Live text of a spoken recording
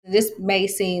this may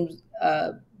seem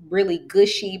really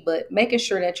gushy, but making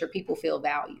sure that your people feel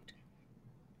valued,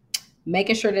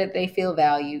 making sure that they feel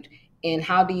valued. And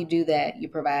how do you do that? You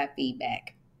provide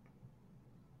feedback.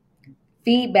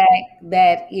 Feedback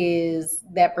that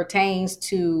pertains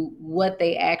to what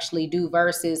they actually do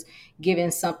versus giving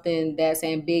something that's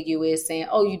ambiguous, saying,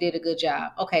 oh, you did a good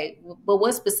job. Okay, but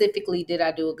what specifically did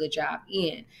I do a good job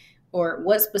in? Or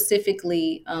what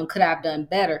specifically could I have done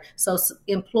better? So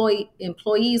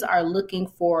employees are looking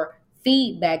for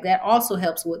feedback. That also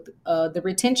helps with the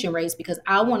retention rates, because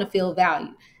I want to feel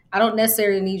valued. I don't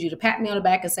necessarily need you to pat me on the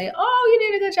back and say, oh, you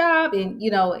did a good job, and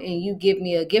and you give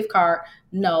me a gift card.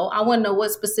 No, I want to know,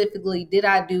 what specifically did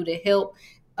I do to help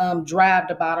drive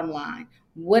the bottom line?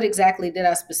 What exactly did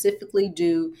I specifically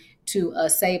do to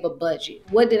save a budget?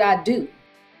 What did I do?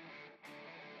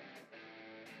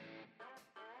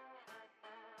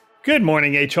 Good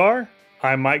morning, HR.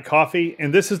 I'm Mike Coffey,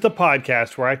 and this is the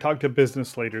podcast where I talk to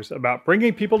business leaders about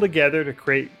bringing people together to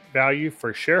create value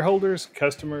for shareholders,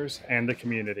 customers, and the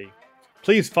community.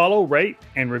 Please follow, rate,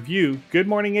 and review Good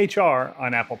Morning HR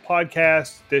on Apple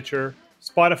Podcasts, Stitcher,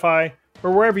 Spotify,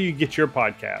 or wherever you get your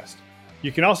podcast.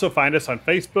 You can also find us on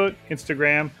Facebook,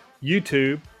 Instagram,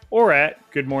 YouTube, or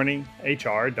at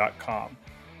goodmorninghr.com.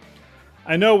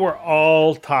 I know we're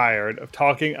all tired of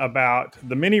talking about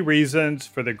the many reasons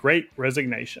for the Great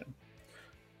Resignation,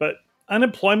 but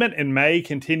unemployment in May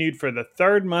continued for the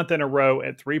third month in a row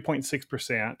at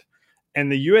 3.6%,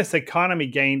 and the U.S. economy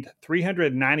gained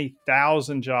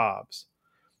 390,000 jobs.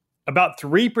 About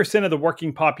 3% of the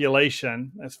working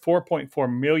population, that's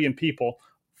 4.4 million people,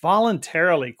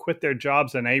 voluntarily quit their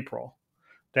jobs in April.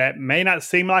 That may not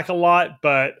seem like a lot,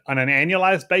 but on an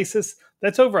annualized basis,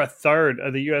 that's over a third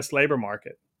of the U.S. labor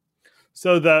market.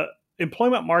 So the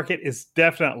employment market is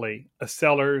definitely a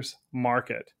seller's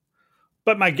market.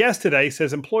 But my guest today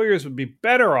says employers would be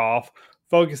better off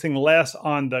focusing less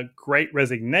on the Great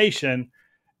Resignation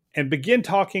and begin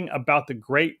talking about the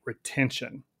Great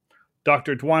Retention.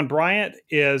 Dr. Dwan Bryant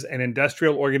is an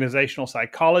industrial organizational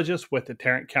psychologist with the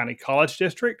Tarrant County College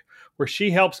District, where she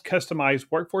helps customize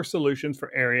workforce solutions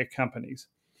for area companies.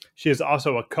 She is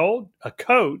also a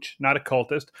coach, not a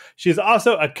cultist. She is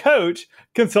also a coach,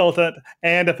 consultant,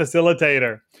 and a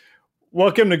facilitator.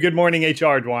 Welcome to Good Morning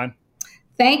HR, Dwan.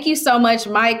 Thank you so much,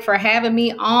 Mike, for having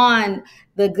me on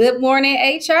the Good Morning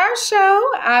HR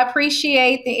show. I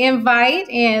appreciate the invite,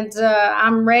 and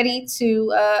I'm ready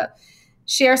to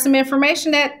share some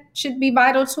information that should be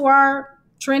vital to our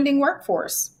trending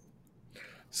workforce.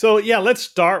 So let's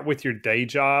start with your day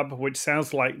job, which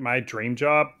sounds like my dream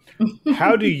job.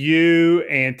 How do you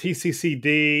and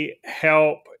TCCD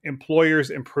help employers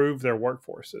improve their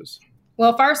workforces?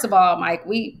 Well, first of all, Mike,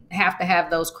 we have to have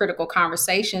those critical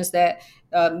conversations that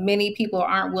many people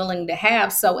aren't willing to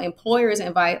have. So employers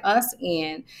invite us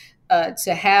in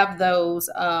to have those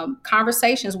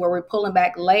conversations where we're pulling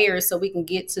back layers so we can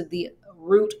get to the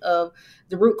root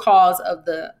cause of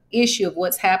the issue of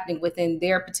what's happening within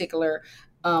their particular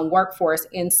workforce.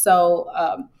 And so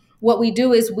what we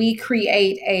do is we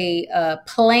create a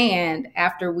plan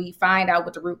after we find out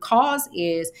what the root cause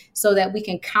is, so that we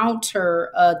can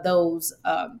counter those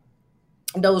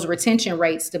retention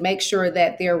rates to make sure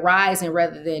that they're rising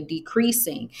rather than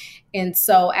decreasing. And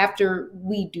so after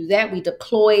we do that, we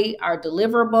deploy our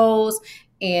deliverables,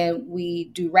 and we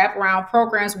do wraparound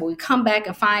programs where we come back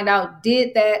and find out,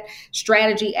 did that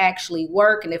strategy actually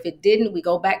work? And if it didn't, we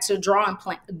go back to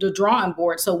the drawing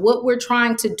board. So what we're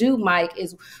trying to do, Mike,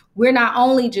 is we're not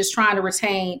only just trying to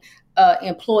retain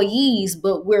employees,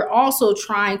 but we're also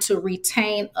trying to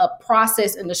retain a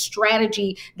process and a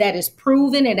strategy that is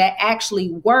proven and that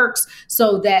actually works,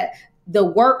 so that the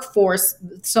workforce,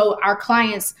 so our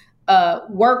clients'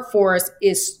 workforce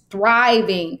is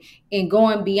thriving and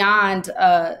going beyond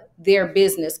their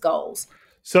business goals.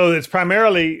 So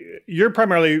you're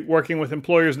primarily working with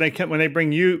employers, and when they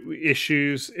bring you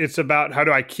issues, it's about, how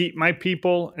do I keep my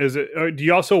people? Do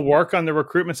you also work on the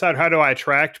recruitment side? How do I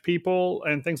attract people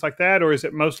and things like that? Or is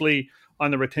it mostly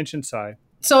on the retention side?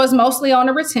 So it's mostly on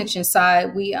the retention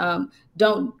side. We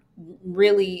don't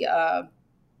really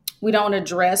we don't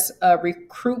address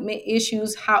recruitment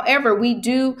issues. However, we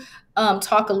do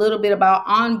talk a little bit about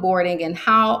onboarding and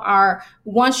how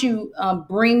once you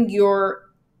bring your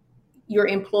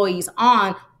employees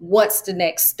on, what's the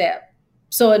next step?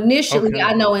 So initially, okay.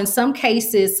 I know in some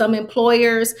cases, some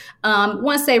employers,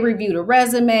 once they review the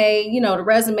resume, the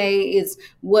resume is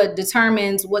what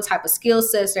determines what type of skill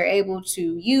sets they're able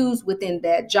to use within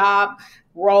that job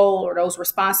role or those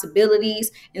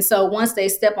responsibilities. And so once they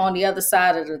step on the other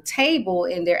side of the table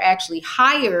and they're actually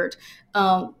hired,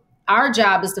 our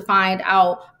job is to find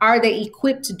out, are they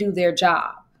equipped to do their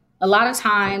job? A lot of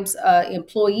times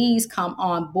employees come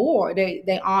on board,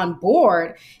 they on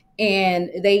board and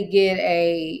they get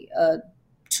a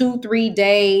 2-3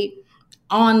 day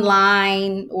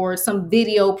online or some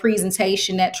video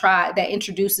presentation that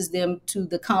introduces them to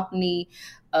the company's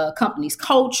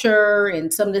culture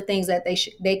and some of the things that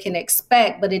they can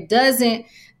expect, but it doesn't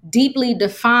deeply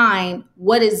define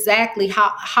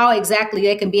how exactly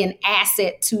they can be an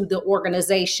asset to the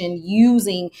organization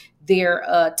using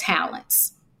their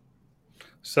talents.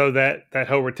 So that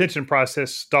whole retention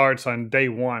process starts on day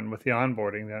one with the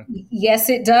onboarding then? Yes,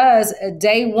 it does.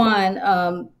 Day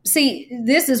one. See,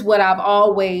 this is what I've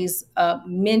always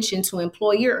mentioned to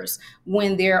employers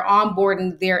when they're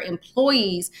onboarding their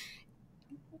employees.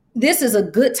 This is a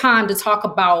good time to talk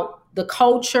about the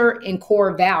culture and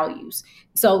core values.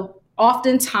 So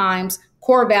oftentimes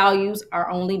core values are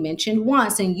only mentioned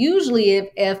once. And usually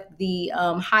if the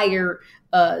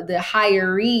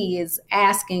hiree is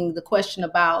asking the question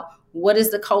about what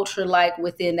is the culture like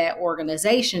within that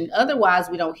organization, otherwise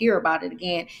we don't hear about it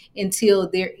again until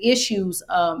their issues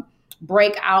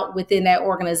break out within that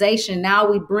organization.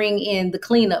 Now we bring in the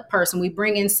cleanup person. We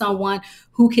bring in someone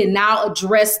who can now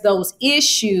address those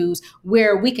issues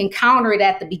where we can counter it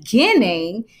at the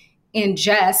beginning and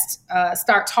just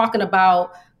start talking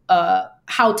about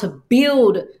how to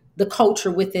build the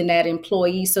culture within that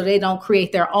employee so they don't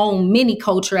create their own mini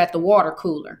culture at the water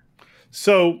cooler.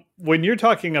 So when you're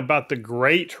talking about the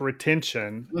great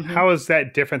retention, how is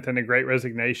that different than the great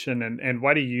resignation, and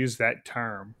why do you use that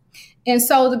term? And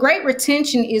so the great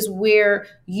retention is where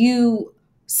you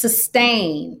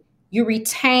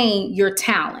retain your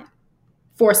talent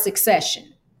for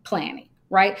succession planning,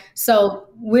 right? So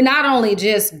we're not only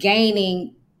just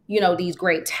gaining, these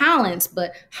great talents,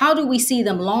 but how do we see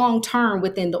them long-term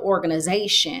within the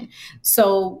organization?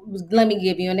 So let me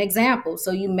give you an example.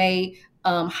 So you may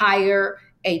hire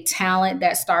a talent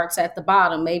that starts at the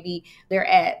bottom. Maybe they're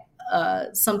at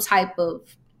some type of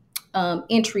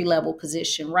entry-level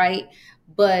position, right?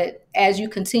 But as you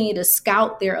continue to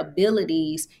scout their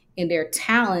abilities and their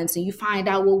talents, and you find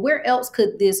out, well, where else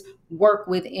could this work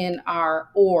within our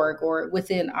org or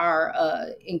within our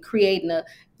in creating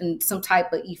in some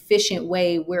type of efficient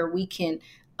way where we can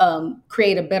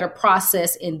create a better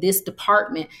process in this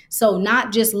department. So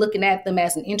not just looking at them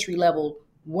as an entry-level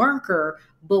worker,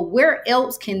 but where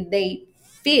else can they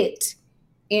fit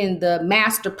in the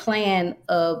master plan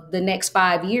of the next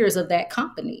 5 years of that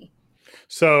company?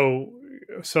 So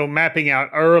mapping out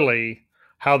early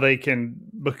how they can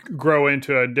grow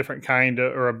into a different kind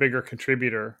of, or a bigger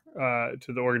contributor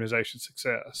to the organization's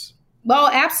success. Well,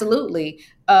 absolutely.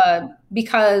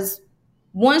 Because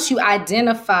once you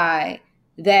identify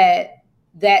that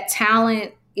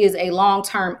talent is a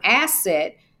long-term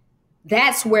asset,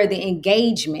 that's where the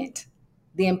engagement,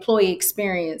 the employee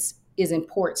experience is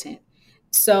important.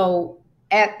 So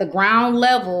at the ground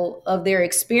level of their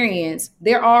experience,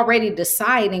 they're already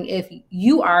deciding if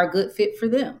you are a good fit for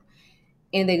them.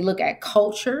 And they look at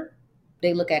culture,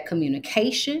 they look at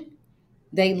communication,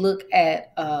 they look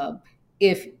at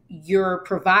if you're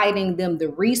providing them the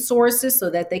resources so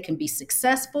that they can be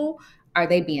successful. Are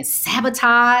they being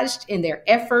sabotaged in their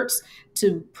efforts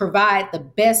to provide the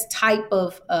best type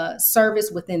of service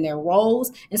within their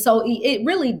roles? And so it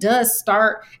really does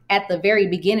start at the very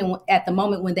beginning, at the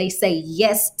moment when they say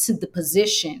yes to the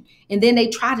position. And then they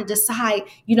try to decide,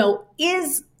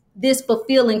 is this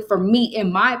fulfilling for me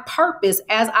and my purpose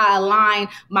as I align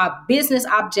my business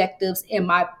objectives and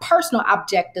my personal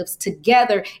objectives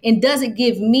together? And does it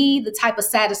give me the type of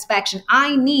satisfaction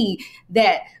I need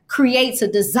that creates a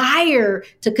desire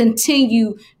to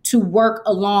continue to work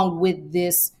along with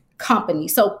this company?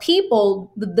 So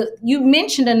people, you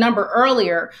mentioned a number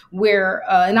earlier where,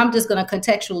 and I'm just going to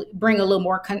contextually bring a little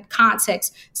more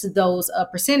context to those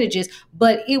percentages,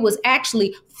 but it was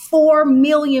actually 4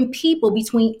 million people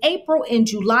between April and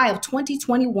July of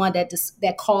 2021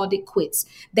 that called it quits.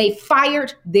 They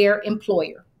fired their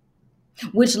employer,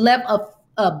 which left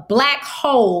a black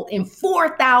hole in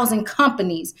 4,000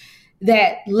 companies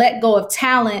that let go of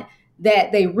talent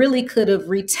that they really could have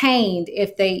retained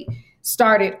if they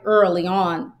started early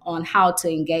on how to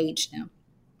engage them.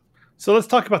 So let's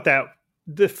talk about that.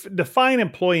 Define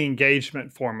employee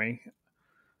engagement for me.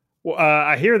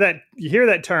 I hear that you hear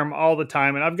that term all the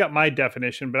time, and I've got my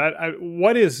definition. But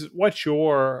what's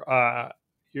your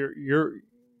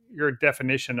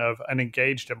definition of an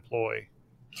engaged employee?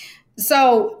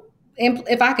 So,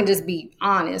 if I can just be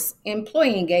honest,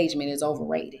 employee engagement is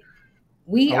overrated.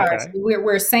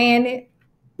 We're saying it,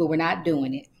 but we're not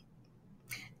doing it.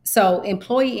 So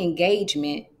employee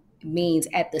engagement means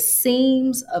at the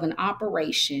seams of an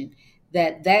operation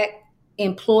that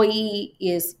employee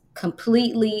is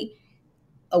completely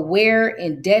aware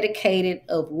and dedicated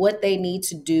of what they need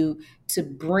to do to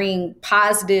bring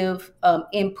positive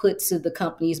input to the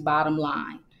company's bottom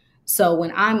line. So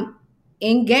when I'm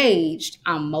engaged,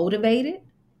 I'm motivated,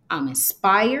 I'm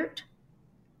inspired,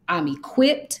 I'm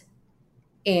equipped,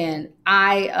 and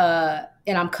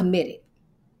I'm committed.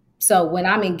 So when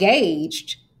I'm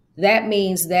engaged, that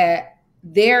means that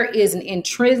there is an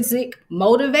intrinsic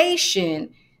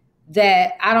motivation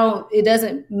that it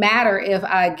doesn't matter if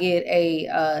I get a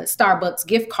Starbucks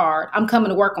gift card, I'm coming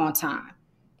to work on time.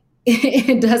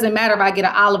 It doesn't matter if I get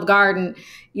an Olive Garden,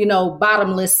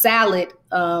 bottomless salad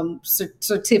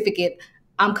certificate,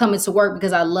 I'm coming to work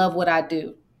because I love what I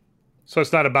do. So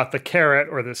it's not about the carrot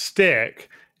or the stick.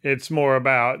 It's more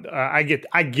about I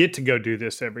get to go do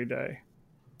this every day.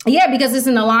 Yeah, because it's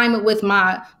in alignment with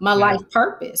my life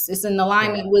purpose. It's in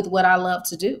alignment with what I love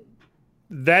to do.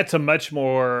 That's a much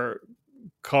more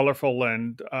colorful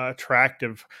and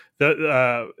attractive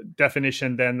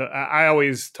definition than I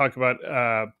always talk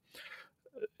about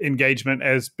engagement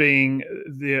as being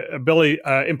the ability,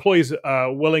 employees'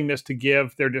 willingness to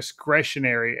give their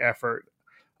discretionary effort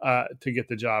to get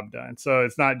the job done. So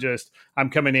it's not just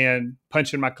I'm coming in,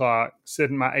 punching my clock,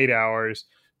 sitting my 8 hours,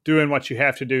 doing what you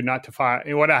have to do not to fire,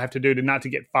 and what I have to do to not to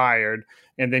get fired,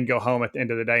 and then go home at the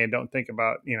end of the day and don't think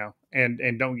about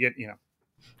and don't get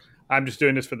I'm just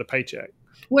doing this for the paycheck.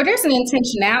 Well, there's an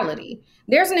intentionality.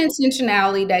 There's an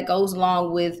intentionality that goes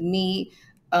along with me,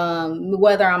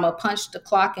 whether I'm a punch the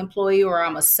clock employee or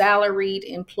I'm a salaried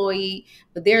employee.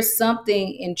 But there's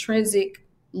something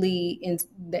intrinsically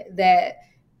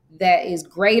that is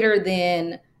greater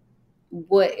than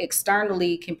what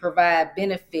externally can provide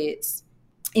benefits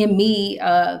in me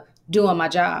doing my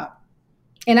job.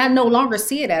 And I no longer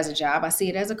see it as a job. I see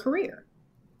it as a career.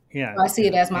 Yeah, I see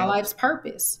it as my life's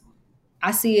purpose. I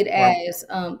see it as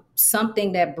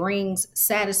something that brings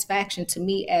satisfaction to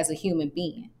me as a human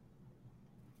being.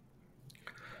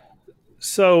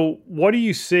 So what do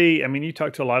you see? I mean, you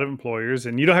talk to a lot of employers,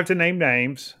 and you don't have to name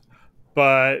names,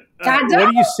 but what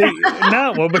do you see?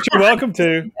 No, well, but you're welcome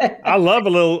to. I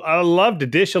love to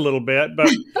dish a little bit, but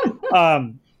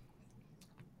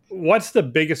what's the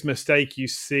biggest mistake you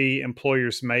see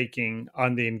employers making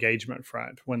on the engagement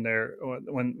front when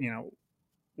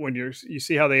you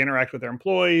see how they interact with their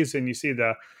employees and you see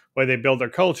the way they build their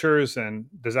cultures and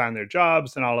design their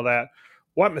jobs and all of that?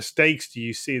 What mistakes do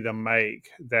you see them make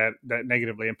that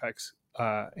negatively impacts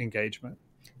engagement?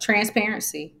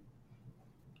 Transparency,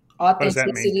 What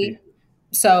authenticity. does that mean to you?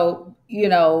 So,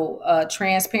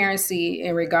 transparency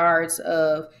in regards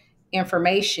of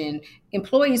information.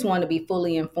 Employees want to be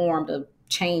fully informed of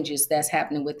changes that's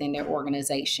happening within their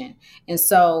organization. And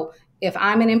so if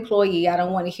I'm an employee, I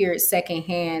don't want to hear it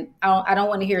secondhand. I don't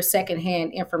want to hear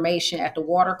secondhand information at the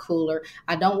water cooler.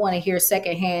 I don't want to hear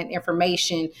secondhand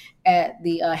information at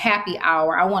the happy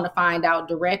hour. I want to find out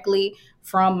directly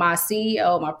from my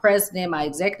CEO, my president, my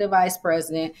executive vice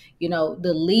president,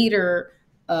 the leader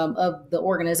of the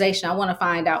organization. I want to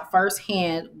find out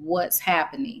firsthand what's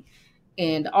happening.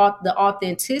 And the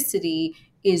authenticity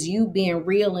is you being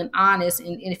real and honest.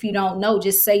 And if you don't know,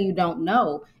 just say you don't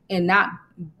know, and not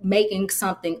making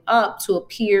something up to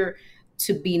appear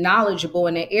to be knowledgeable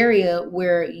in an area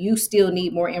where you still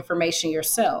need more information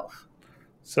yourself.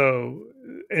 So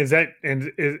is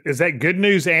that good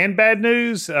news and bad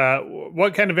news?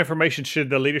 What kind of information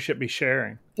should the leadership be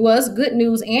sharing? Well, it's good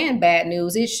news and bad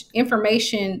news. It's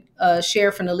information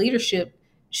shared from the leadership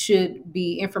should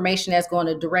be information that's going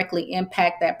to directly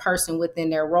impact that person within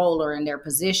their role or in their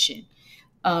position,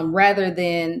 rather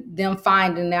than them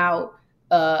finding out,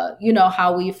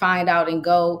 how we find out and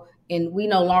go, and we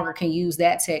no longer can use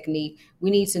that technique. We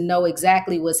need to know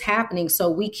exactly what's happening so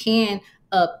we can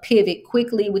pivot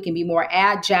quickly. We can be more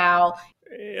agile.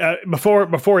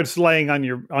 Before it's laying on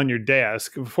your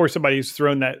desk, before somebody's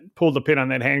pulled the pin on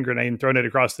that hand grenade and thrown it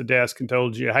across the desk and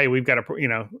told you, hey, we've got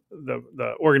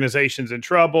the organization's in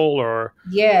trouble, or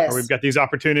we've got these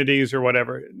opportunities or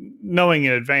whatever, knowing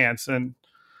in advance. And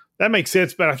that makes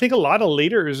sense. But I think a lot of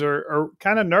leaders are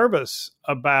kind of nervous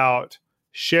about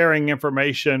sharing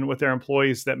information with their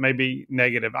employees that may be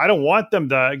negative. I don't want them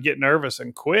to get nervous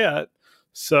and quit.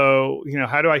 So,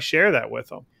 how do I share that with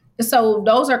them? So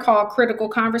those are called critical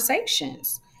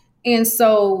conversations. And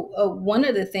so one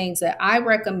of the things that I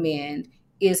recommend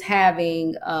is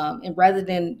having, and rather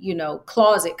than,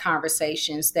 closet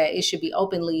conversations, that it should be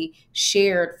openly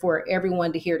shared for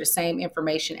everyone to hear the same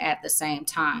information at the same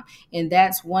time. And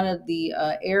that's one of the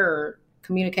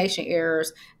communication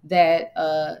errors that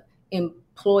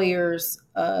employers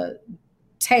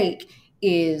take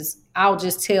is I'll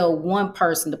just tell one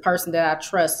person, the person that I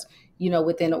trust,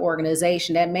 within the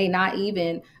organization, that may not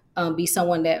even be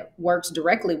someone that works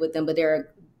directly with them, but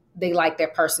they like their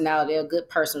personality, they're a good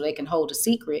person, they can hold a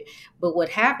secret. But what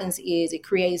happens is it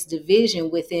creates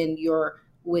division within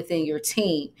your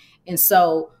team. And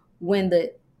so when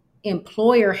the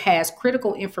employer has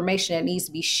critical information that needs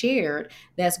to be shared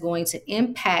that's going to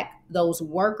impact those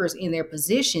workers in their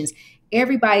positions,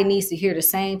 everybody needs to hear the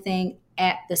same thing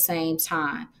at the same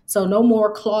time. So no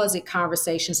more closet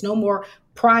conversations, no more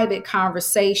private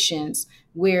conversations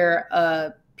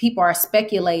where people are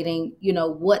speculating,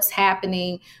 what's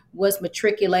happening, what's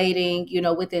matriculating,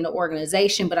 within the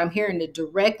organization. But I'm hearing it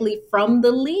directly from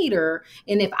the leader.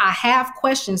 And if I have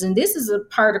questions, and this is a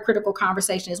part of critical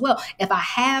conversation as well, if I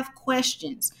have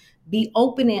questions, be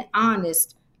open and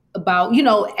honest about,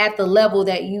 at the level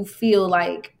that you feel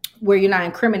like where you're not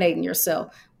incriminating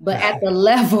yourself, but at the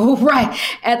level, right,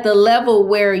 at the level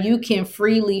where you can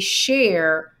freely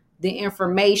share the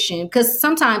information, because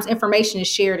sometimes information is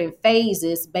shared in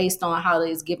phases based on how it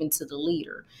is given to the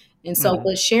leader. And so,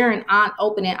 but sharing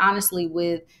open and honestly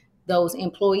with those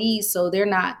employees, so they're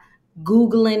not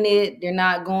Googling it, they're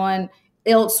not going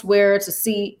elsewhere to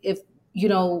see if,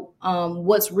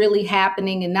 what's really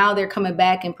happening. And now they're coming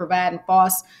back and providing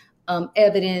false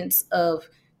evidence of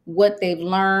what they've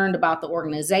learned about the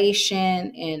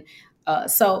organization. And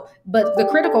but the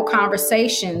critical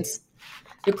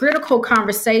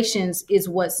conversations is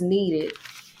what's needed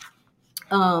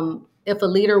if a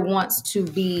leader wants to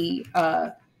be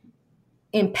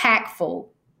impactful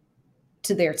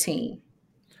to their team.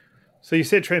 So you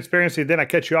said transparency, then I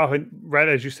cut you off, and right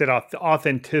as you said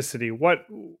authenticity. What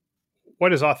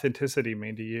does authenticity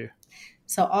mean to you?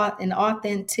 So an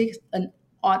authentic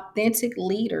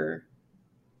leader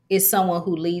is someone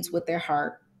who leads with their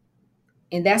heart,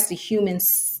 and that's the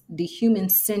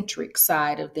human-centric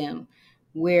side of them,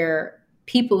 where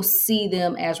people see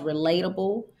them as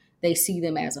relatable. They see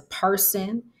them as a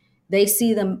person. They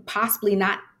see them possibly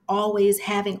not always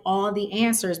having all the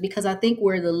answers, because I think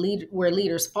where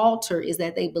leaders falter is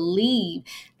that they believe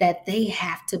that they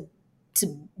have to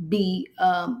be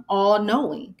all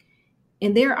knowing.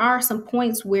 And there are some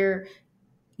points where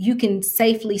you can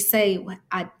safely say,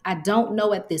 I don't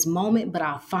know at this moment, but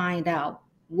I'll find out.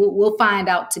 We'll find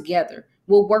out together.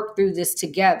 We'll work through this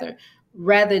together,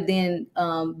 rather than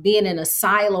being in a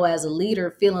silo as a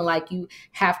leader, feeling like you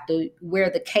have to wear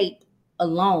the cape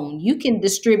alone. You can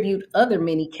distribute other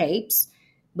many capes,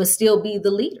 but still be the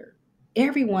leader.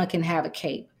 Everyone can have a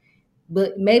cape,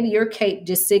 but maybe your cape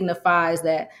just signifies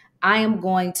that I am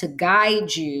going to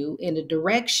guide you in a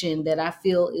direction that I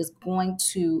feel is going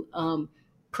to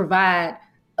provide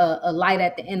a light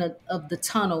at the end of the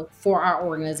tunnel for our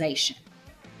organization.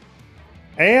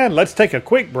 And let's take a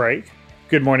quick break.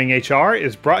 Good Morning HR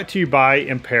is brought to you by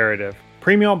Imperative,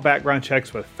 premium background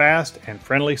checks with fast and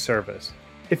friendly service.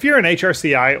 If you're an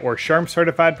HRCI or SHRM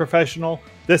certified professional,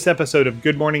 this episode of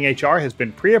Good Morning HR has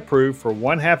been pre-approved for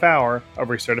 1/2 hour of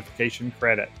recertification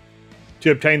credit.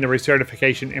 To obtain the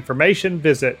recertification information,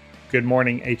 visit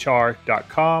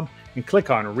goodmorninghr.com and click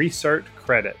on Recert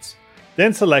Credits.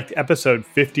 Then select episode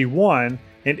 51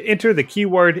 and enter the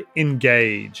keyword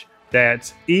ENGAGE.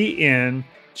 That's ENGAGE.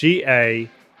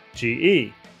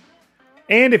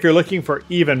 And if you're looking for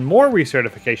even more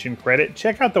recertification credit,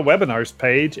 check out the webinars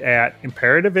page at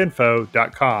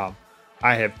imperativeinfo.com.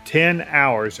 I have 10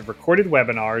 hours of recorded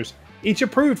webinars, each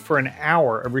approved for an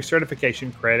hour of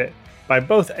recertification credit by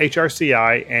both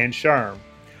HRCI and SHRM.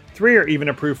 3 are even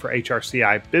approved for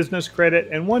HRCI business credit,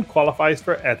 and 1 qualifies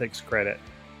for ethics credit.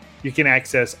 You can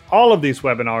access all of these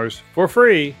webinars for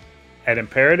free at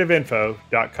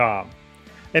imperativeinfo.com.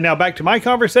 And now back to my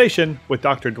conversation with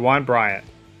Dr. Dwan Bryant.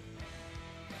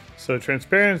 So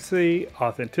transparency,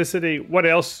 authenticity, what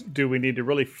else do we need to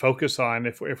really focus on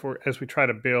if we're as we try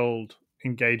to build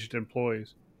engaged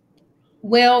employees?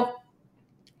 Well,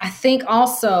 I think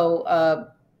also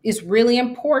it's really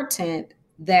important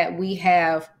that we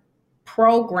have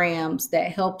programs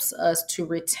that helps us to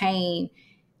retain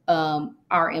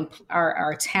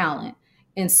our talent.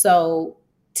 And so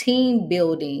team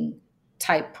building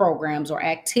type programs or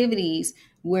activities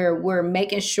where we're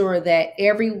making sure that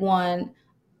everyone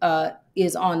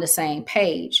is on the same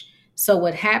page. So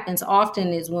what happens often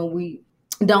is when we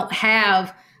don't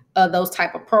have those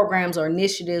type of programs or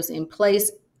initiatives in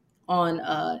place in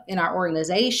our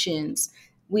organizations,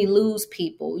 we lose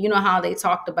people. You know how they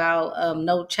talked about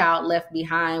No Child Left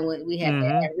Behind when we had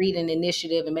that reading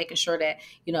initiative and making sure that,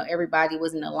 everybody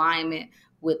was in alignment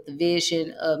with the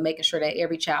vision of making sure that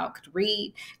every child could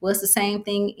read. Well, it's the same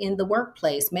thing in the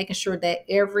workplace, making sure that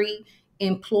every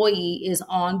employee is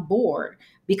on board,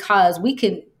 because we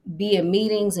can be in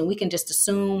meetings and we can just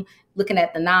assume, looking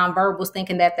at the nonverbals,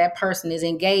 thinking that that person is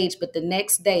engaged, but the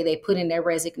next day they put in their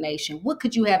resignation. What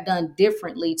could you have done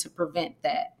differently to prevent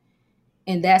that?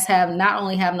 And that's not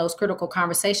only having those critical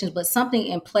conversations, but something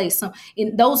in place.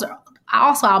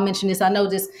 I'll mention this. I know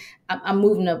this. I'm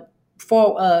moving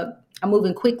I'm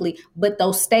moving quickly, but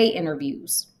those stay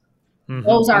interviews. Mm-hmm.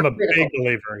 Those are I'm a critical. big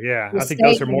believer. Yeah, I think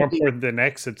those are more important than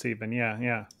exits even.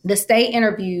 Yeah. The stay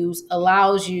interviews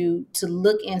allows you to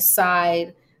look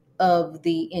inside of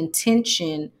the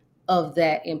intention of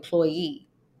that employee.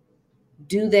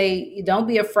 Don't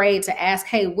be afraid to ask,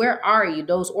 hey, where are you?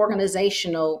 Those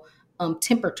organizational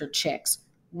temperature checks.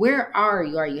 Where are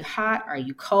you? Are you hot? Are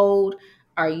you cold?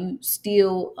 Are you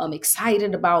still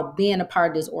excited about being a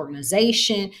part of this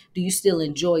organization? Do you still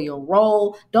enjoy your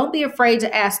role? Don't be afraid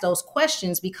to ask those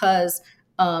questions, because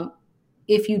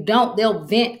if you don't, they'll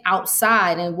vent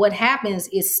outside. And what happens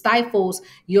is stifles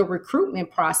your recruitment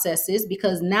processes,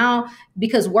 because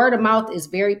word of mouth is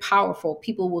very powerful.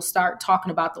 People will start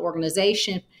talking about the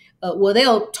organization.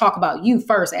 They'll talk about you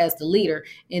first as the leader,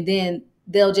 and then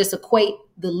they'll just equate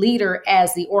the leader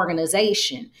as the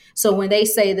organization. So when they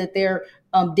say that they're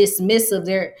dismissive,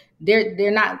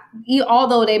 they're not,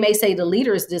 although they may say the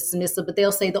leader is dismissive, but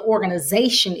they'll say the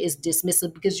organization is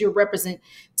dismissive, because you're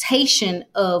representation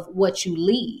of what you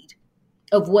lead,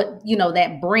 of what,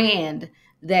 that brand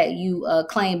that you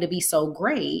claim to be so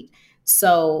great.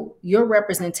 So your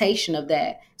representation of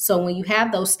that. So when you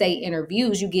have those stay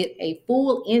interviews, you get a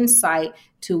full insight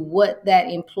to what that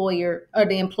employer or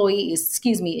the employee is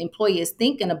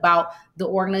thinking about the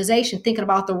organization, thinking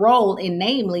about the role, and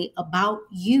namely about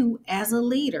you as a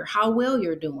leader, how well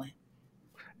you're doing.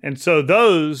 And so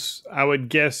those, I would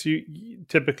guess,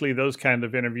 typically those kind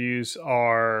of interviews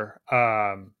are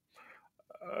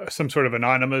some sort of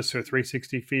anonymous or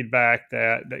 360 feedback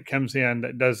that comes in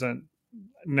that doesn't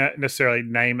necessarily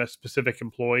name a specific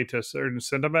employee to a certain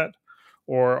sentiment,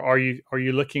 or are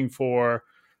you looking for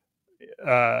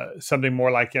something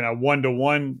more like in a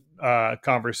one-to-one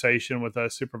conversation with a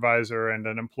supervisor and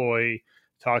an employee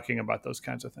talking about those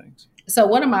kinds of things? So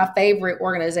one of my favorite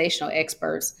organizational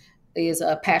experts is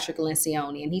Patrick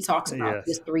Lencioni, and he talks about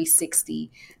this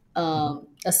 360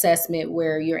 assessment,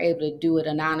 where you're able to do it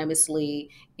anonymously,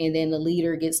 and then the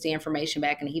leader gets the information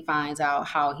back and he finds out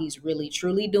how he's really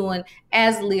truly doing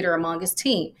as a leader among his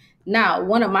team. Now,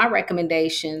 one of my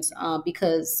recommendations,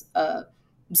 because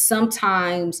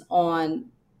sometimes on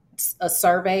a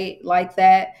survey like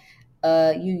that,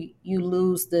 you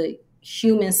lose the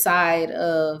human side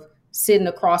of sitting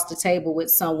across the table with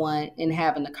someone and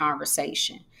having a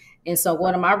conversation. And so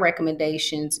one of my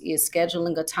recommendations is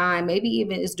scheduling a time, maybe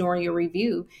even it's during your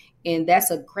review. And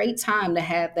that's a great time to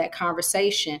have that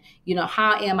conversation.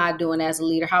 How am I doing as a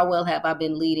leader? How well have I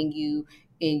been leading you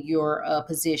in your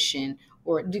position?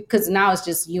 Or because now it's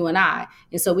just you and I.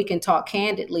 And so we can talk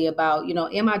candidly about,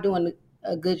 am I doing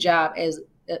a good job as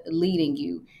leading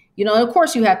you? Of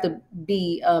course, you have to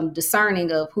be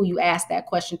discerning of who you ask that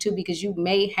question to, because you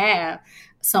may have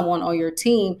someone on your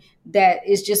team that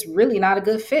is just really not a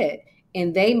good fit.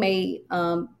 And they may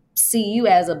see you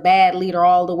as a bad leader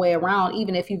all the way around,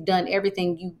 even if you've done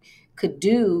everything you could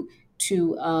do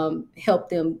to help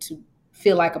them to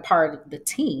feel like a part of the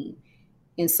team.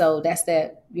 And so that's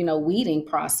that, weeding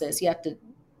process. You have to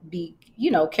be,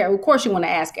 careful. Of course, you want to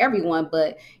ask everyone,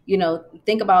 but,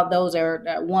 think about those that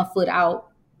are 1 foot out,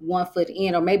 1 foot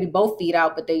in, or maybe both feet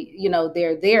out, but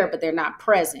they're there, but they're not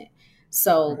present.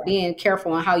 So being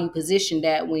careful on how you position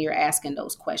that when you're asking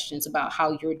those questions about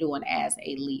how you're doing as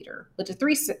a leader. But the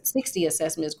 360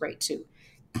 assessment is great too.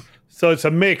 So it's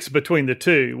a mix between the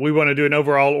two. We want to do an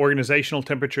overall organizational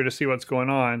temperature to see what's going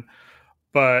on,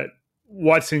 but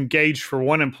what's engaged for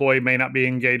one employee may not be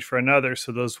engaged for another.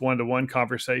 So those one-to-one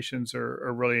conversations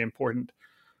are really important.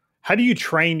 How do you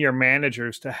train your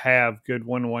managers to have good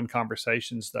one-to-one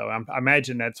conversations, though? I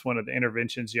imagine that's one of the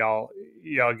interventions y'all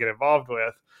get involved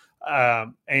with.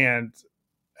 And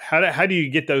how do you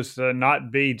get those to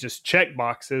not be just check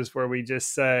boxes where we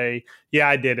just say, yeah,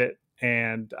 I did it,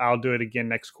 and I'll do it again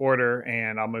next quarter,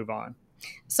 and I'll move on?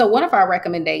 So one of our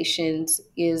recommendations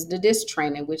is the DISC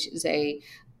training, which is a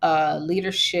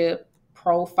leadership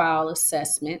profile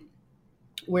assessment,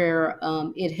 where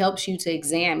it helps you to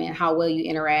examine how well you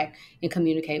interact and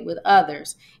communicate with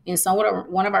others. And so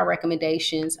one of our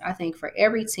recommendations, I think, for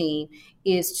every team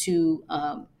is to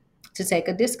take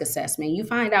a DISC assessment. You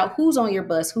find out who's on your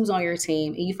bus, who's on your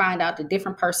team, and you find out the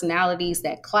different personalities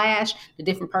that clash, the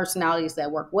different personalities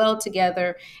that work well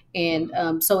together.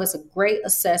 And so it's a great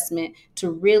assessment to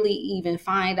really even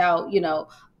find out,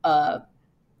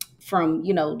 from,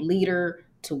 leader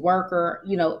to worker,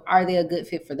 are they a good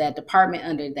fit for that department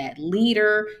under that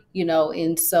leader,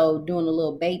 and so doing a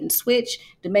little bait and switch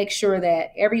to make sure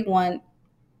that everyone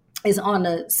is on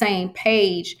the same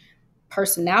page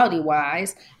personality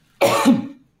wise.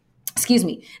 Excuse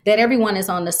me, that everyone is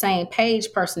on the same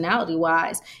page personality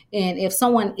wise. And if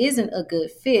someone isn't a good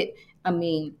fit,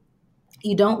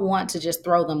 you don't want to just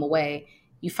throw them away.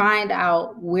 You find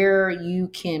out where you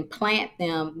can plant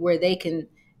them, where they can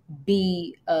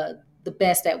be the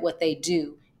best at what they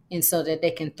do, and so that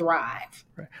they can thrive.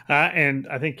 And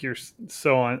I think you're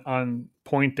so on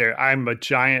point there. I'm a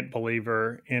giant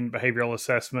believer in behavioral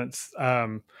assessments.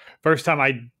 First time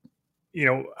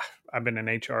I've been in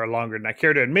HR longer than I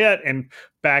care to admit. And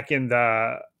back in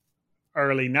the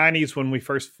early 90s, when we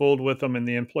first fooled with them in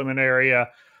the employment area,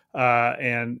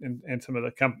 and some of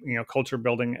the culture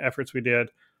building efforts we did,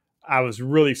 I was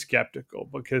really skeptical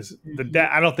because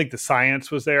I don't think the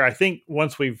science was there. I think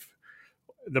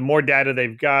the more data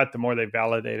they've got, the more they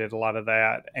validated a lot of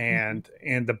that, and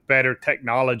the better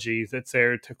technology that's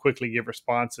there to quickly give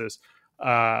responses.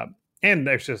 And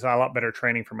there's just a lot better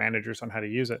training for managers on how to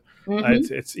use it.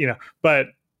 It's but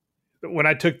when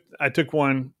I took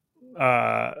one,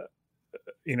 the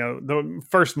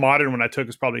first modern one I took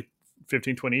was probably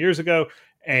 15, 20 years ago.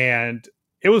 And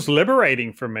it was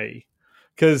liberating for me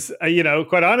because,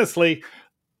 quite honestly,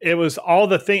 it was all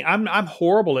the thing. I'm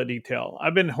horrible at detail.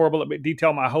 I've been horrible at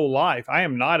detail my whole life. I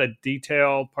am not a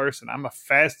detail person. I'm a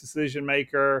fast decision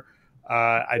maker.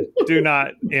 I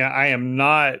am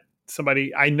not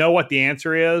somebody, I know what the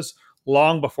answer is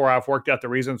long before I've worked out the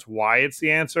reasons why it's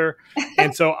the answer.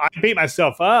 And so I beat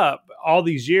myself up all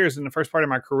these years in the first part of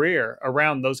my career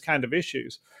around those kind of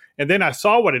issues. And then I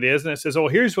saw what it is, and it says, oh,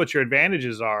 here's what your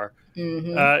advantages are.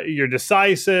 You're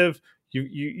decisive.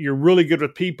 You're really good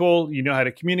with people. You know how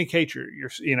to communicate.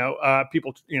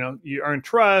 People, you earn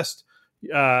trust.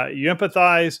 You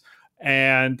empathize,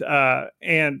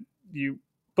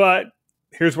 but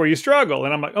here's where you struggle.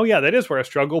 And I'm like, oh yeah, that is where I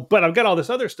struggle, but I've got all this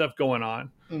other stuff going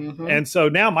on. And so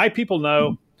now my people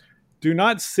know, do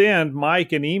not send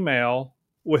Mike an email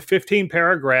with 15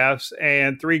 paragraphs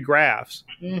and 3 graphs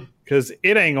because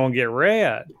it ain't going to get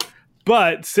read.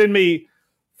 But send me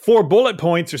 4 bullet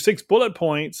points or 6 bullet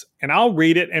points and I'll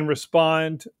read it and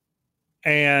respond.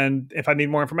 And if I need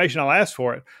more information, I'll ask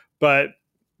for it. But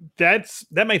that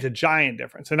makes a giant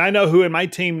difference. And I know who in my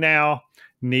team now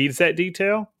needs that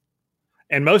detail.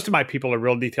 And most of my people are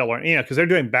real detail oriented, because they're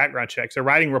doing background checks. They're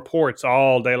writing reports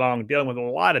all day long, dealing with a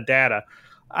lot of data.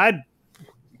 I'd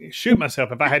shoot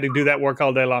myself if I had to do that work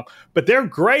all day long. But they're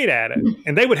great at it.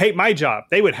 And they would hate my job.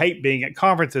 They would hate being at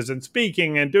conferences and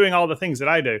speaking and doing all the things that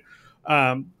I do.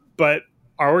 But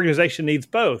our organization needs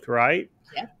both, right?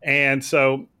 Yeah.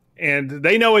 And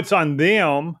they know it's on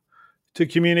them to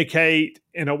communicate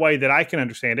in a way that I can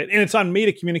understand it. And it's on me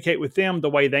to communicate with them the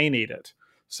way they need it.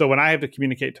 So when I have to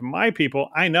communicate to my people,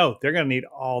 I know they're going to need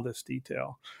all this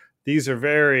detail. These are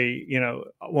very,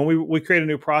 when we create a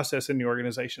new process in the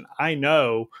organization, I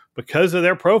know because of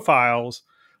their profiles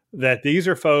that these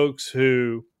are folks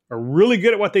who are really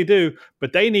good at what they do,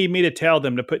 but they need me to tell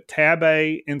them to put tab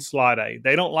A in slot A.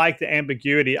 They don't like the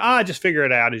ambiguity. Just figure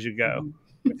it out as you go.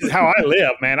 Which is how I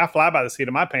live, man. I fly by the seat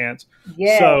of my pants.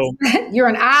 Yes. So you're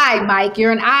an I, Mike.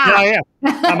 You're an I. Yeah,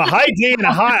 I'm a high D and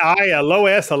a high I, a low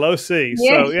S, a low C.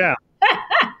 Yes. So yeah.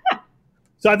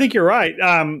 So I think you're right.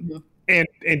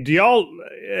 And do y'all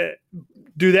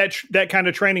do that kind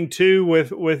of training too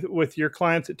with your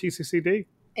clients at TCCD?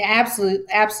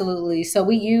 Absolutely. So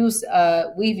we've used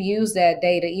that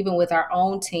data even with our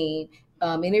own team.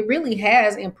 And it really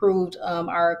has improved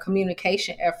our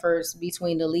communication efforts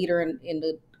between the leader and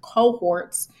the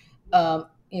cohorts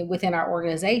within our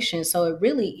organization. So it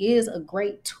really is a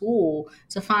great tool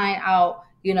to find out,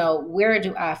 where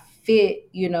do I fit,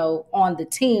 on the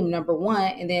team, number one.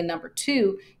 And then number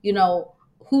two,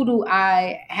 who do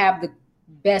I have the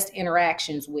best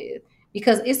interactions with?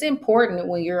 Because it's important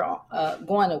when you're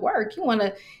going to work, you want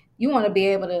to be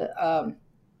able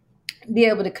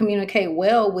to communicate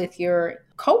well with your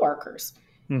coworkers.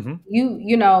 Mm-hmm.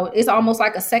 It's almost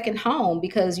like a second home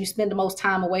because you spend the most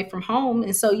time away from home.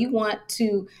 And so you want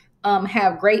to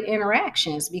have great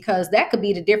interactions, because that could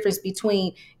be the difference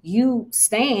between you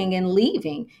staying and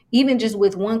leaving, even just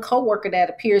with one coworker that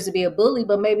appears to be a bully,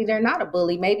 but maybe they're not a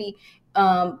bully. Maybe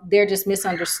they're just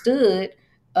misunderstood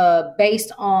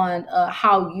based on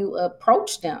how you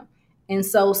approach them. And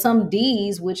so some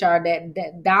Ds, which are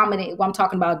that dominant, I'm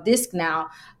talking about DISC now,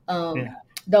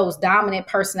 those dominant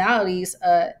personalities,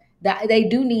 that they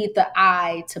do need the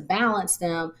I to balance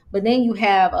them. But then you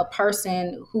have a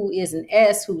person who is an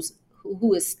S,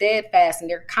 who is steadfast and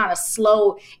they're kind of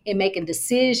slow in making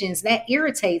decisions, that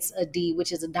irritates a D,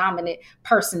 which is a dominant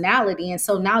personality. And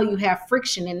so now you have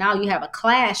friction and now you have a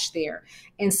clash there.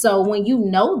 And so when you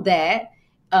know that,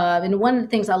 and one of the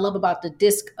things I love about the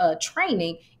DISC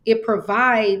training, it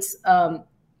provides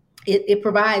it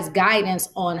provides guidance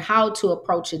on how to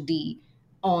approach a D,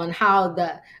 on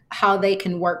how they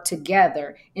can work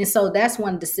together. And so that's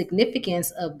one of the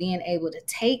significance of being able to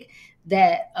take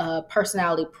that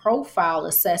personality profile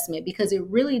assessment, because it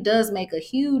really does make a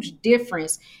huge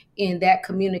difference in that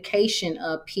communication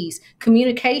piece.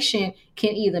 Communication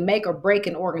can either make or break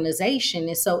an organization.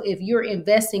 And so if you're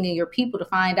investing in your people to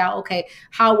find out, okay,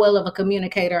 how well of a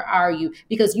communicator are you?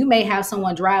 Because you may have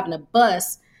someone driving a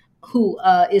bus who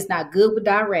is not good with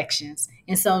directions.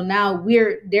 And so now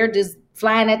they're just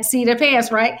flying at the seat of their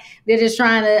pants, right? They're just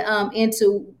trying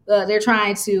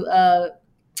to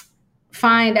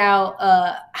find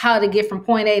out how to get from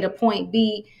point A to point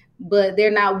B, but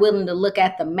they're not willing to look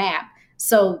at the map.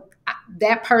 So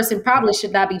that person probably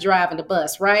should not be driving the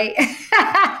bus, right?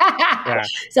 Yeah.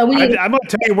 So I'm going to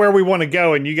tell you where we want to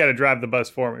go, and you got to drive the bus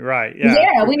for me, right?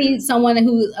 Yeah, we need someone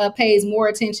who pays more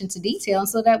attention to detail, and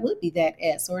so that would be that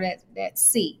S or that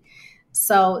C.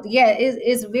 So yeah,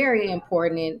 it's very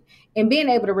important. And being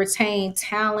able to retain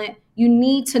talent, you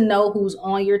need to know who's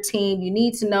on your team. You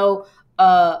need to know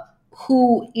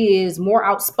who is more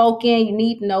outspoken. You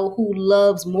need to know who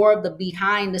loves more of the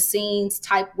behind the scenes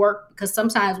type work, because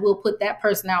sometimes we'll put that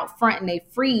person out front and they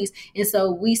freeze. And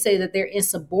so we say that they're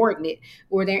insubordinate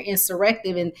or they're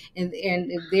insurrective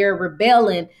and they're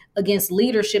rebelling against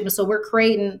leadership. And so we're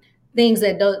creating things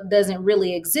that doesn't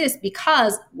really exist,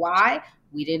 because why?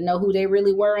 We didn't know who they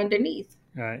really were underneath.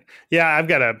 Right. Yeah, I've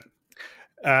got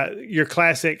your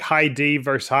classic high D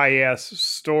versus high S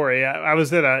story. I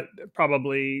was at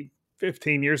probably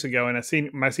 15 years ago in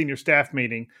my senior staff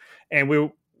meeting, and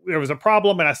there was a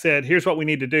problem, and I said, here's what we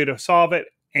need to do to solve it.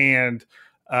 And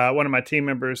one of my team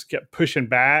members kept pushing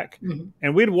back,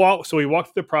 and we walked through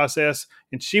the process,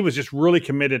 and she was just really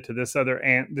committed to this other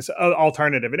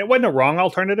alternative. And it wasn't a wrong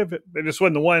alternative. It just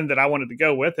wasn't the one that I wanted to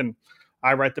go with. And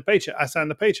I write the paycheck. I sign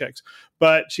the paychecks,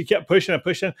 but she kept pushing and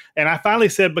pushing. And I finally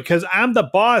said, because I'm the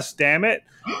boss, damn it.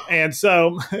 And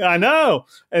so I know.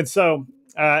 And so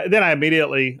then I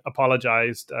immediately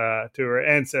apologized to her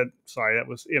and said, sorry, that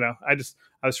was, I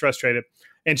was frustrated.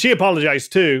 And she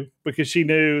apologized too, because she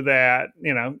knew that,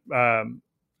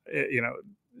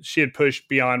 she had pushed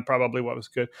beyond probably what was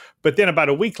good. But then about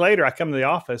a week later, I come to the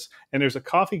office and there's a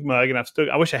coffee mug, and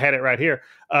I wish I had it right here.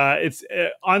 It's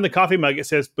on the coffee mug. It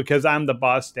says, because I'm the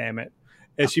boss, damn it.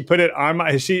 And she put it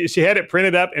on she had it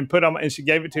printed up and put on, and she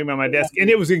gave it to me on my desk,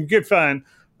 and it was in good fun.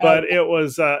 But it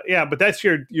was, but that's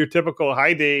your typical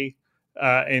high D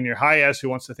and your high S who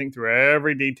wants to think through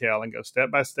every detail and go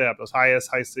step by step, those high S,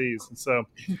 high Cs. And so,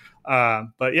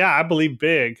 but yeah, I believe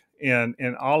big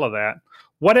in all of that.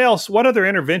 What else? What other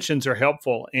interventions are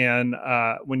helpful? And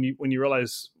when you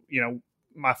realize,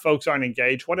 my folks aren't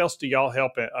engaged, what else do y'all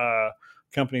help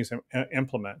companies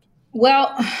implement?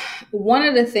 Well, one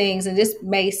of the things, and this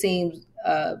may seem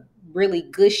really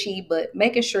gushy, but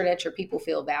making sure that your people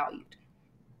feel valued.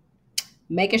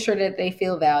 Making sure that they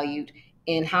feel valued.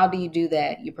 And how do you do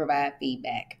that? You provide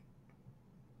feedback.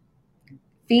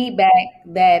 Feedback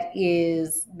that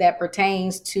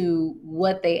pertains to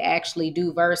what they actually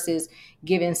do versus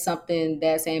giving something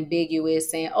that's ambiguous,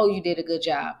 saying, oh, you did a good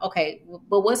job. Okay,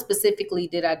 but what specifically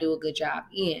did I do a good job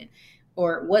in?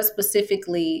 Or what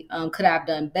specifically could I have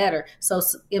done better? So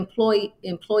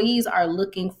employees are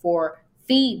looking for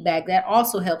feedback. That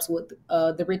also helps with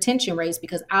the retention rates,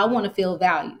 because I want to feel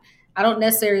valued. I don't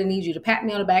necessarily need you to pat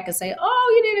me on the back and say,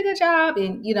 oh, you did a good job,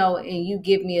 and and you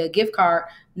give me a gift card.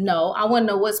 No, I want to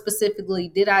know, what specifically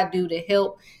did I do to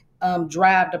help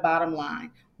drive the bottom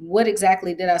line? What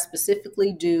exactly did I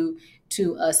specifically do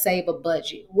to save a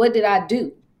budget? What did I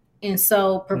do? And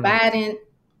so providing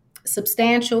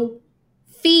substantial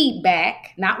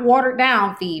feedback, not watered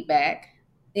down feedback.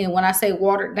 And when I say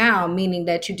watered down, meaning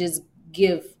that you just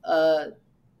give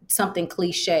something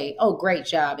cliche, oh, great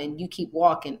job, and you keep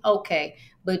walking. Okay,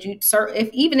 but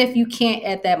even if you can't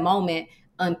at that moment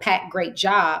unpack great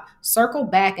job, circle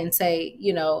back and say,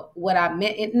 what I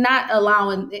meant,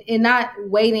 and not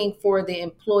waiting for the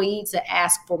employee to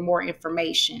ask for more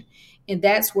information. And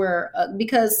that's where,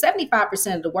 because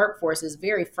 75% of the workforce is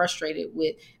very frustrated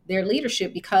with their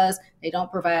leadership because they don't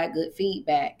provide good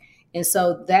feedback. And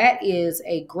so that is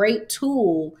a great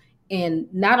tool in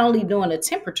not only doing a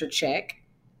temperature check,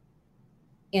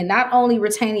 and not only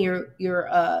retaining your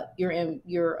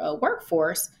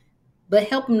workforce, but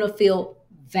help them to feel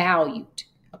valued,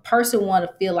 person want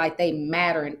to feel like they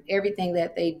matter in everything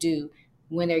that they do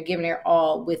when they're giving their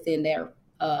all within their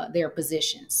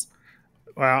positions.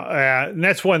 Well, and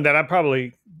that's one that I'm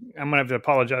going to have to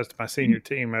apologize to my senior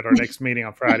team at our next meeting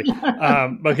on Friday,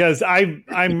 because I'm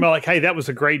like, hey, that was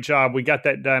a great job. We got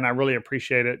that done. I really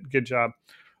appreciate it. Good job.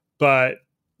 But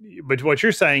what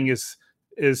you're saying is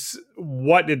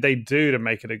what did they do to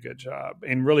make it a good job,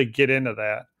 and really get into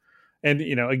that. And,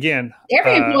 again,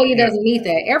 every employee doesn't need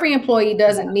that. Every employee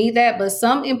doesn't need that, but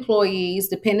some employees,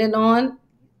 depending on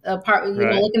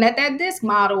looking at that DISC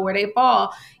model where they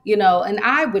fall, and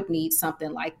I would need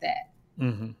something like that.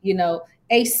 Mm-hmm.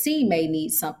 A C may need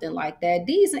something like that.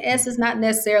 D's and S's not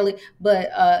necessarily, but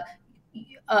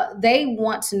they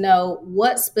want to know,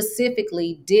 what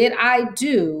specifically did I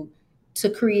do to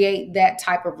create that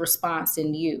type of response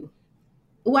in you?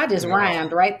 Oh, I just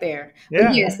rhymed right there. Yeah.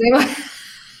 But yes,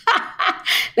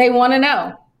 they want to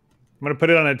know. I'm going to put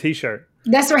it on a T-shirt.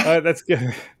 That's right. That's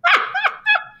good.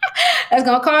 That's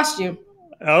going to cost you.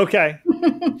 Okay.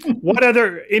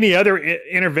 Any other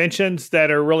interventions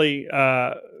that are really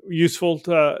useful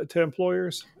to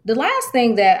employers? The last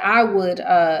thing that I would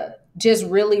just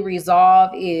really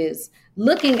resolve is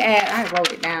looking at, I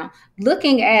wrote it down,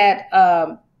 looking at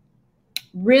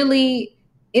really,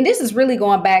 and this is really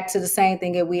going back to the same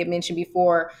thing that we had mentioned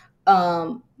before,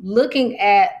 looking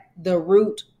at the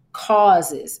root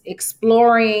causes,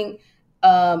 exploring,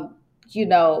 I'm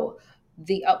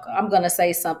going to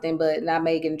say something, but I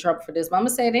may get in trouble for this, but I'm going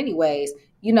to say it anyways.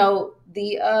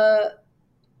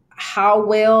 How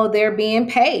well they're being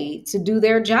paid to do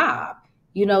their job.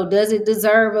 Does it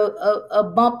deserve a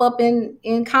bump up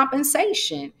in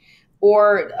compensation,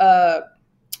 or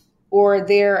are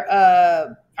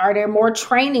there more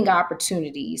training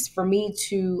opportunities for me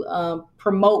to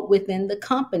promote within the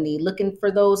company? Looking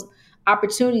for those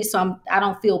opportunities so I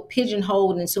don't feel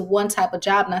pigeonholed into one type of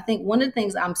job. And I think one of the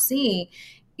things I'm seeing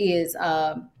is,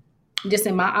 just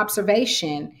in my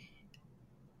observation,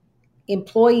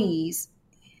 employees,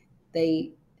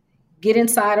 they get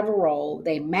inside of a role,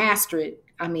 they master it.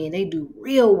 I mean, they do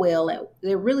real well.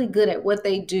 They're really good at what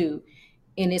they do,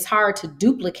 and it's hard to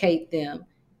duplicate them.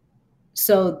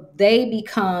 So they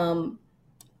become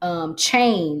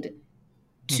chained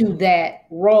to that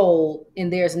role,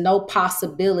 and there's no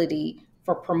possibility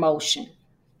for promotion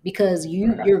because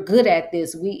you're good at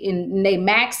this. And they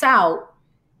max out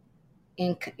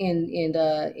in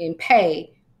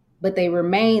pay, but they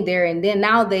remain there, and then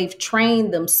now they've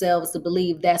trained themselves to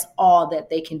believe that's all that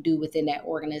they can do within that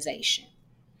organization.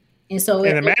 And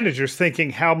the manager's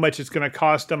thinking how much it's going to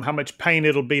cost them, how much pain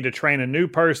it'll be to train a new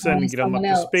person and get them up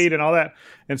to speed and all that.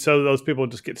 And so those people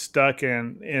just get stuck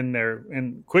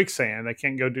in quicksand. They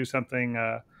can't go do something.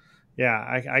 I've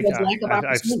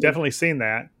definitely seen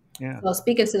that. Yeah. So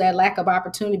speaking to that lack of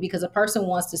opportunity, because a person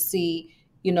wants to see,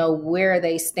 where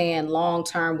they stand long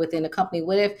term within the company.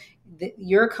 What if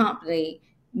your company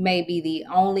may be the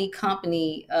only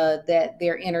company that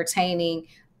they're entertaining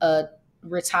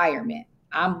retirement?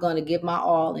 I'm going to give my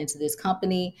all into this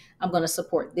company. I'm going to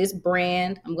support this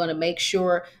brand. I'm going to make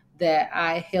sure that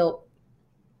I help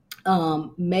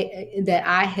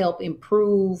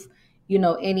improve,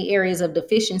 any areas of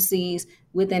deficiencies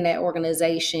within that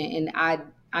organization. And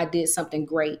I did something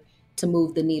great to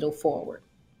move the needle forward.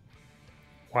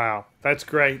 Wow, that's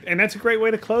great. And that's a great way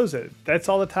to close it. That's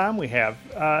all the time we have.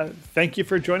 Thank you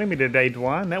for joining me today,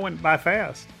 Dwan. That went by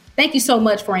fast. Thank you so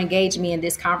much for engaging me in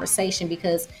this conversation,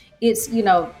 because it's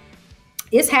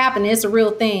happening. It's a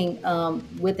real thing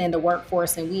within the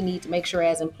workforce, and we need to make sure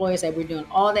as employers that we're doing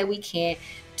all that we can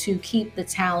to keep the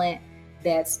talent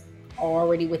that's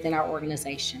already within our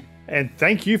organization. And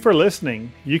thank you for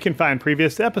listening. You can find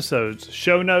previous episodes,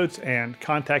 show notes, and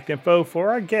contact info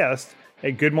for our guests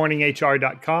at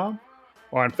goodmorninghr.com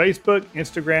or on Facebook,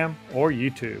 Instagram, or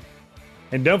YouTube.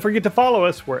 And don't forget to follow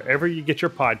us wherever you get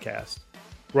your podcasts.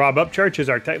 Rob Upchurch is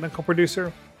our technical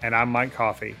producer, and I'm Mike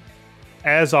Coffey.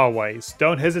 As always,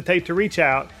 don't hesitate to reach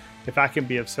out if I can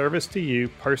be of service to you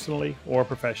personally or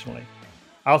professionally.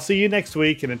 I'll see you next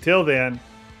week, and until then,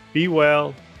 be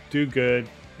well, do good,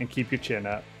 and keep your chin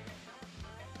up.